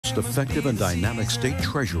most effective and dynamic state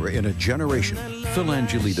treasurer in a generation, Phil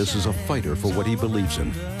Angelidis is a fighter for what he believes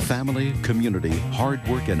in: family, community, hard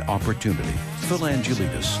work, and opportunity. Phil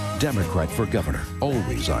Angelidis, Democrat for governor,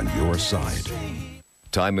 always on your side.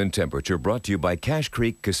 Time and temperature brought to you by Cache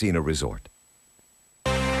Creek Casino Resort.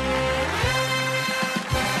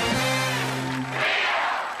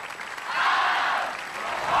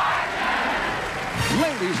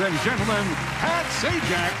 Ladies and gentlemen, Pat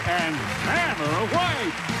Sajak and Vanna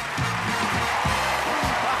White.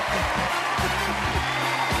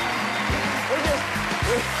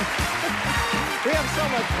 We have so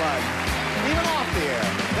much fun, even off the air.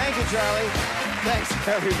 Thank you, Charlie. Thanks,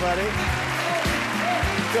 everybody.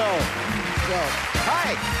 Go. Hi.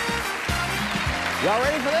 Y'all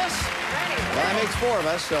ready for this? Ready. Well, that makes 4 of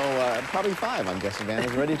us, so probably 5. I'm guessing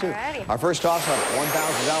Vanna's ready, too. Ready. Our first toss-up,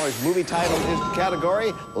 $1,000 movie title is the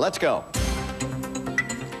category. Let's go.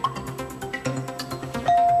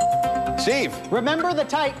 Steve. Remember the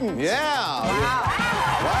Titans. Yeah.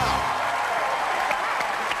 Wow.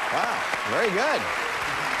 Very good.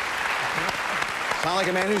 Sound like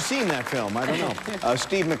a man who's seen that film. I don't know.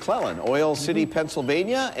 Steve McClellan, Oil City,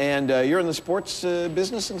 Pennsylvania, and you're in the sports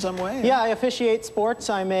business in some way? Yeah, I officiate sports.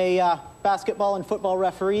 I'm a basketball and football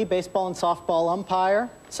referee, baseball and softball umpire.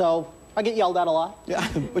 So I get yelled at a lot. Yeah,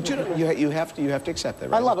 but you have to accept that,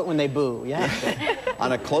 right? I love it when they boo. Yeah.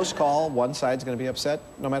 On a close call, one side's going to be upset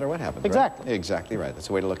no matter what happens. Exactly. Right? Exactly right. That's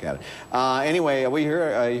the way to look at it. Anyway,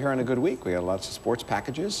 you're here on a good week. We got lots of sports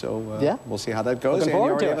packages, so yeah, we'll see how that goes. Looking and you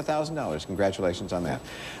forward already to have $1,000. Congratulations on that.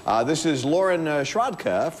 This is Lauren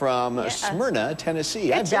Schrodka from Smyrna, Tennessee.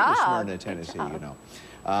 Good I've been job. to Smyrna, Tennessee, you know.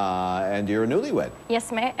 And you're a newlywed.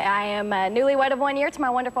 Yes, ma'am. I am a newlywed of 1 year to my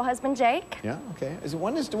wonderful husband, Jake. Yeah, okay.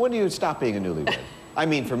 When do you stop being a newlywed? I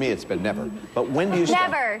mean, for me, it's been never. But when do you stop?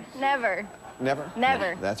 Never. Never?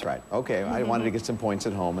 Never. That's right. Okay, I wanted to get some points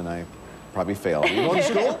at home, and I probably failed. Are you going to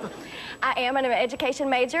school? I am an education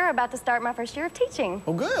major, about to start my first year of teaching.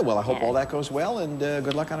 Oh, good. Well, I hope all that goes well, and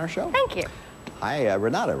good luck on our show. Thank you. Hi,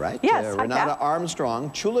 Renata, right? Yes, hi, Renata Pat.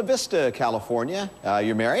 Armstrong, Chula Vista, California.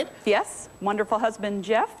 You're married? Yes. Wonderful husband,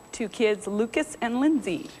 Jeff. 2 kids, Lucas and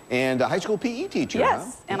Lindsay. And a high school PE teacher, Yes.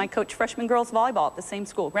 huh? And I coach freshman girls volleyball at the same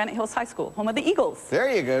school, Granite Hills High School, home of the Eagles. There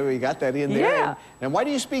you go. We got that in there. Yeah. And why do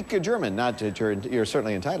you speak German? Not that you're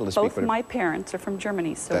certainly entitled to speak. Both my parents are from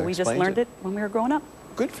Germany, so That we just explains learned it when we were growing up.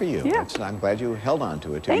 Good for you. Yeah. I'm glad you held on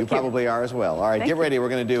to it, too. Thank You you. probably are as well. All right, get ready. We're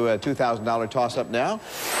going to do a $2,000 toss-up now.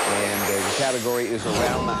 And the category is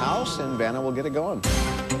around the house, and Vanna will get it going.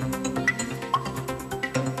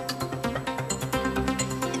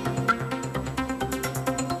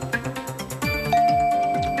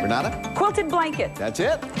 Renata? Quilted blanket. That's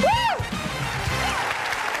it. Woo!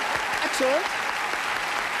 Excellent.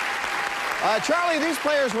 Charlie, these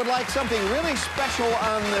players would like something really special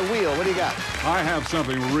on the wheel. What do you got? I have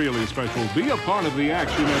something really special. Be a part of the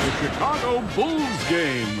action at the Chicago Bulls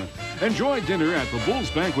game. Enjoy dinner at the Bulls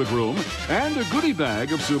Banquet Room and a goodie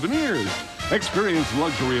bag of souvenirs. Experience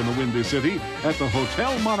luxury in the Windy City at the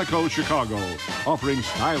Hotel Monaco Chicago, offering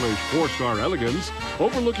stylish 4-star elegance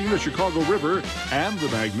overlooking the Chicago River and the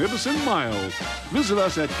Magnificent Mile. Visit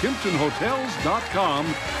us at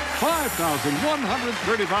KimptonHotels.com.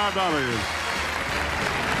 $5,135.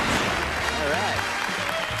 All right.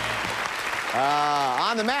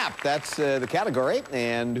 On the map, that's the category.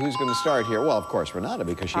 And who's going to start here? Well, of course, Renata,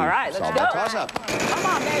 because she All right, saw let's that go. toss-up. Come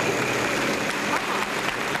on, baby.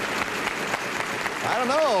 I don't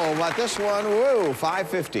know about this one. Whoa,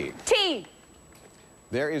 550. T.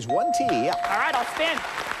 There is one T. Yeah. All right, I'll spin.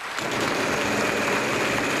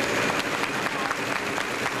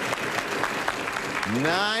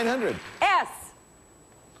 900. S.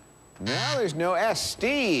 No, there's no S.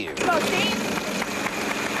 Steve. Go, Steve.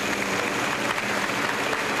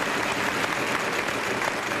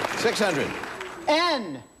 600.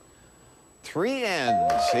 N. 3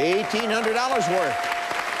 N's. $1,800 worth.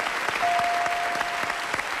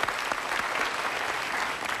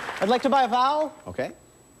 I'd like to buy a vowel. Okay.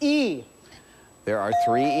 E. There are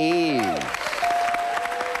 3 E's.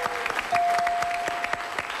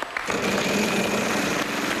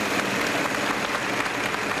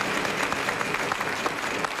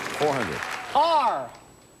 $400. R.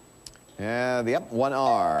 Yep, 1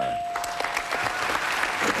 R.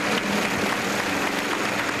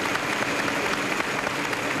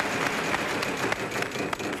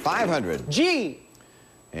 $500. G.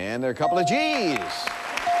 And there are a couple of G's.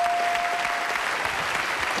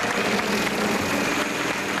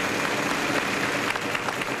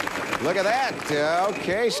 Look at that.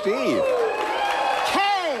 Okay, Steve. K.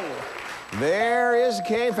 There is a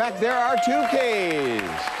K. In fact, there are 2 Ks.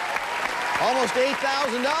 Almost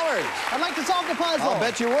 $8,000. I'd like to solve the puzzle. I'll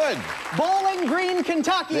bet you would. Bowling Green,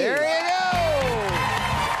 Kentucky. There you go.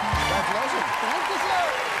 Congratulations. Thank you, sir.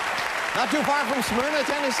 Not too far from Smyrna,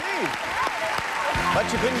 Tennessee. But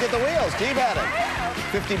you couldn't get the wheels. Steve had it.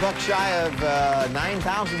 $50 shy of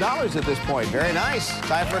 $9,000 at this point. Very nice.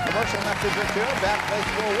 Time for a commercial message or two. Back place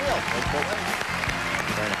for a wheel.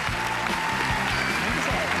 Very nice.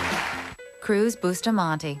 Cruz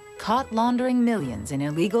Bustamante, caught laundering millions in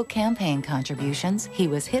illegal campaign contributions, he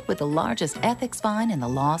was hit with the largest ethics fine in the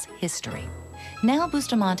law's history. Now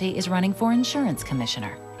Bustamante is running for insurance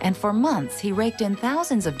commissioner, and for months he raked in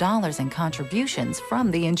thousands of dollars in contributions from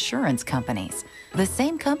the insurance companies, the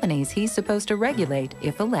same companies he's supposed to regulate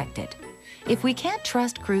if elected. If we can't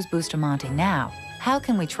trust Cruz Bustamante now, how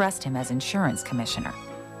can we trust him as insurance commissioner?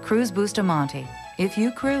 Cruz Bustamante, if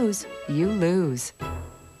you cruise, you lose.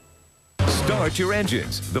 Start your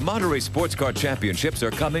engines. The Monterey Sports Car Championships are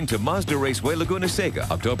coming to Mazda Raceway Laguna Seca,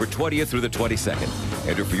 October 20th through the 22nd.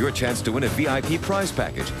 Enter for your chance to win a VIP prize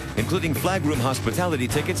package, including flag room hospitality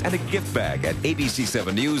tickets and a gift bag at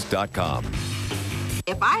abc7news.com.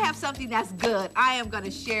 If I have something that's good, I am going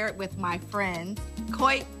to share it with my friends.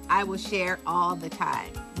 Coit, I will share all the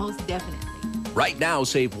time, most definitely. Right now,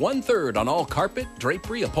 save 1/3 on all carpet,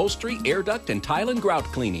 drapery, upholstery, air duct, and tile and grout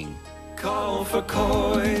cleaning. Call for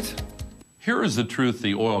Coit. Here is the truth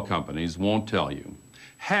the oil companies won't tell you.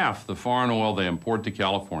 Half the foreign oil they import to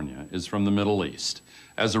California is from the Middle East.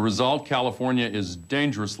 As a result, California is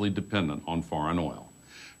dangerously dependent on foreign oil.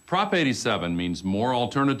 Prop 87 means more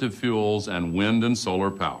alternative fuels and wind and solar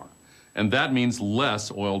power, and that means less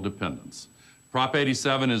oil dependence. Prop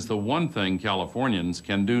 87 is the one thing Californians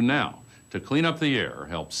can do now to clean up the air,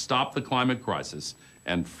 help stop the climate crisis,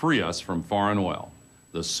 and free us from foreign oil.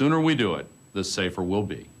 The sooner we do it, the safer we'll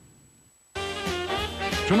be.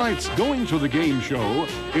 Tonight's Going to the Game show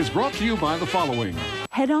is brought to you by the following.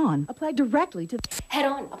 Head on. Apply directly to... Head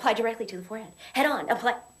on. Apply directly to the forehead. Head on.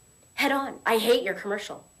 Apply... Head on. I hate your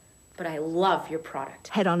commercial, but I love your product.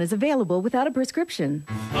 Head on is available without a prescription.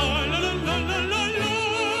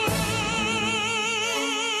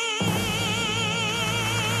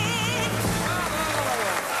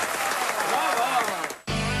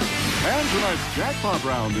 And tonight's jackpot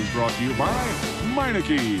round is brought to you by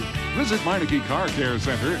Meineke. Visit Meineke Car Care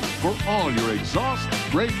Center for all your exhaust,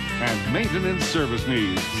 brake, and maintenance service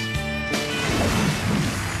needs.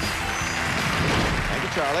 Thank you,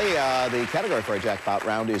 Charlie. The category for our jackpot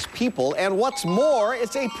round is people, and what's more,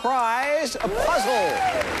 it's a prize, a puzzle.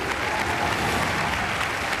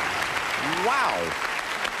 Wow.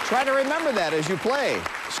 Try to remember that as you play.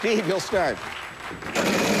 Steve, you'll start.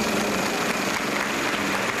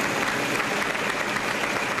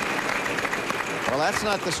 Well, that's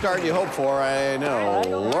not the start you hope for, I know.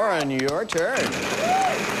 Lauren, your turn.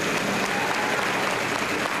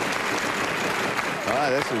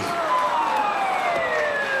 This is...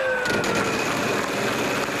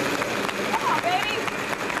 Come on, baby.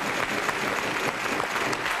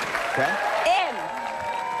 Okay. N.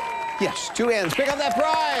 Yes, 2 N's. Pick up that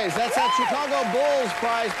prize. That's that Chicago Bulls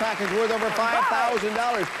prize package worth over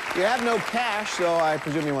 $5,000. You have no cash, so I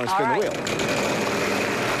presume you want to spin the wheel.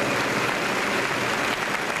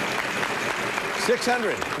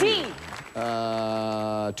 600. D.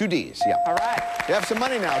 2 D's, yeah. All right. You have some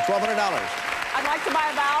money now, $1,200. I'd like to buy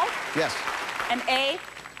a vowel. Yes. An A.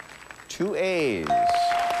 2 A's.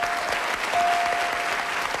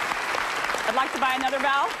 I'd like to buy another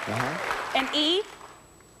vowel. An E.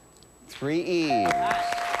 3 E's.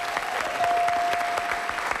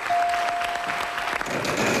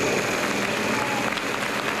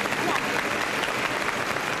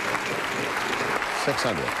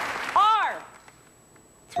 $600. R.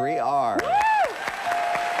 3 R's.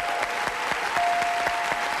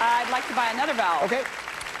 I'd like to buy another vowel. Okay.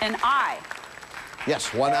 An I.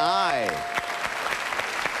 Yes, 1 I.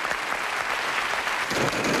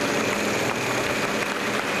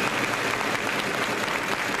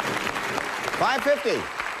 $550.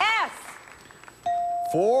 S.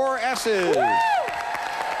 4 S's. Woo!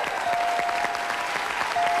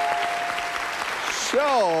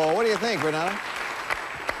 So, what do you think, Renata?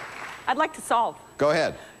 I'd like to solve. Go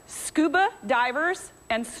ahead. Scuba divers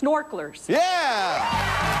and snorkelers. Yeah!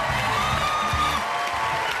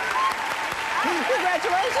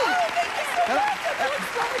 Congratulations!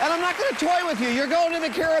 And I'm not going to toy with you. You're going to the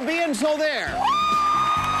Caribbean, so there.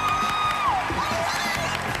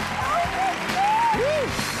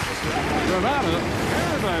 Renata,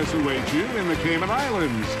 paradise awaits you in the Cayman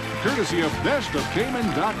Islands, courtesy of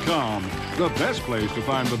bestofcayman.com. The best place to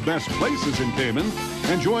find the best places in Cayman.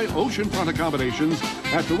 Enjoy oceanfront accommodations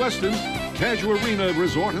at the Westin Taju Arena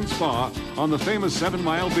Resort and Spa on the famous 7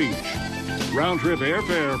 Mile Beach. Round-trip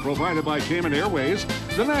airfare provided by Cayman Airways,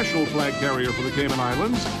 the national flag carrier for the Cayman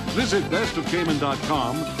Islands. Visit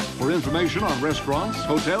bestofcayman.com for information on restaurants,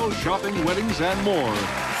 hotels, shopping, weddings, and more.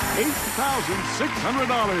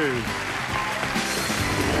 $8,600.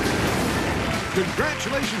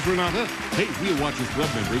 Congratulations, Renata. Hey, Wheel Watchers Club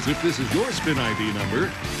members, if this is your spin ID number,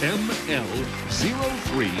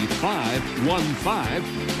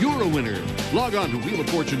 ML03515, you're a winner. Log on to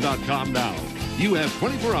wheeloffortune.com now. You have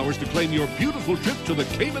 24 hours to claim your beautiful trip to the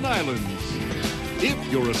Cayman Islands. If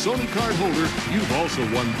you're a Sony card holder, you've also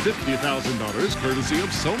won $50,000 courtesy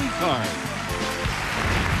of Sony Card.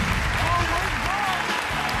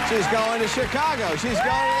 She's going to Chicago. She's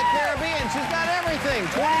going to the Caribbean. She's got everything.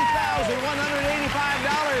 $20,185.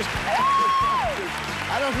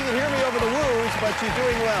 I don't know if you can hear me over the woos, but she's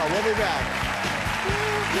doing well. We'll be back.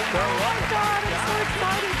 Oh, my God, I'm so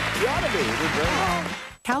excited. You ought to be. You did great.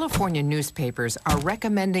 California newspapers are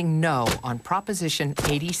recommending no on Proposition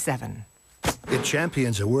 87. It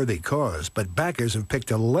champions a worthy cause, but backers have picked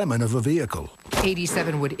a lemon of a vehicle.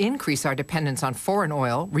 87 would increase our dependence on foreign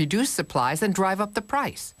oil, reduce supplies, and drive up the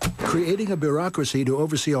price. Creating a bureaucracy to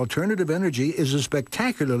oversee alternative energy is a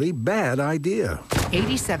spectacularly bad idea.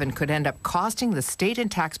 87 could end up costing the state and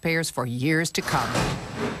taxpayers for years to come.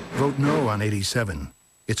 Vote no on 87.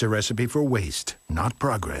 It's a recipe for waste, not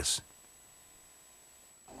progress.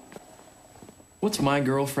 What's my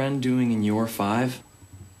girlfriend doing in your 5?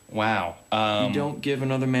 Wow. You don't give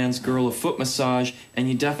another man's girl a foot massage, and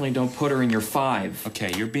you definitely don't put her in your 5.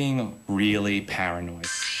 Okay, you're being really paranoid.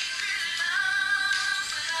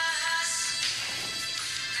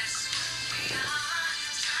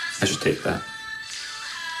 I should take that.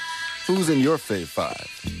 Who's in your fave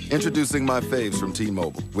 5? Introducing my faves from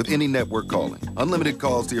T-Mobile with any network calling. Unlimited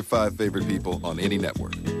calls to your 5 favorite people on any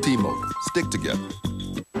network. T-Mobile. Stick together.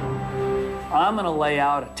 I'm going to lay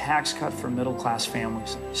out a tax cut for middle-class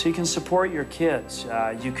families so you can support your kids.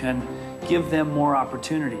 You can give them more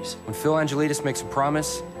opportunities. When Phil Angelidis makes a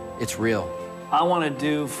promise, it's real. I want to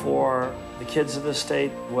do for the kids of this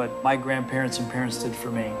state what my grandparents and parents did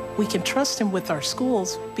for me. We can trust him with our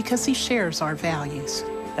schools because he shares our values.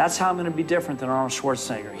 That's how I'm going to be different than Arnold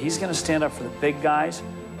Schwarzenegger. He's going to stand up for the big guys.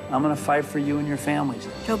 I'm going to fight for you and your families.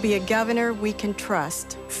 He'll be a governor we can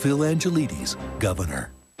trust. Phil Angelidis,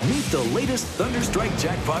 governor. Meet the latest Thunderstrike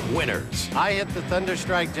jackpot winners. I hit the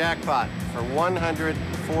Thunderstrike jackpot for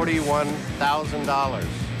 $141,000.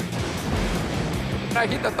 I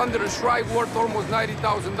hit the Thunderstrike worth almost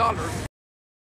 $90,000.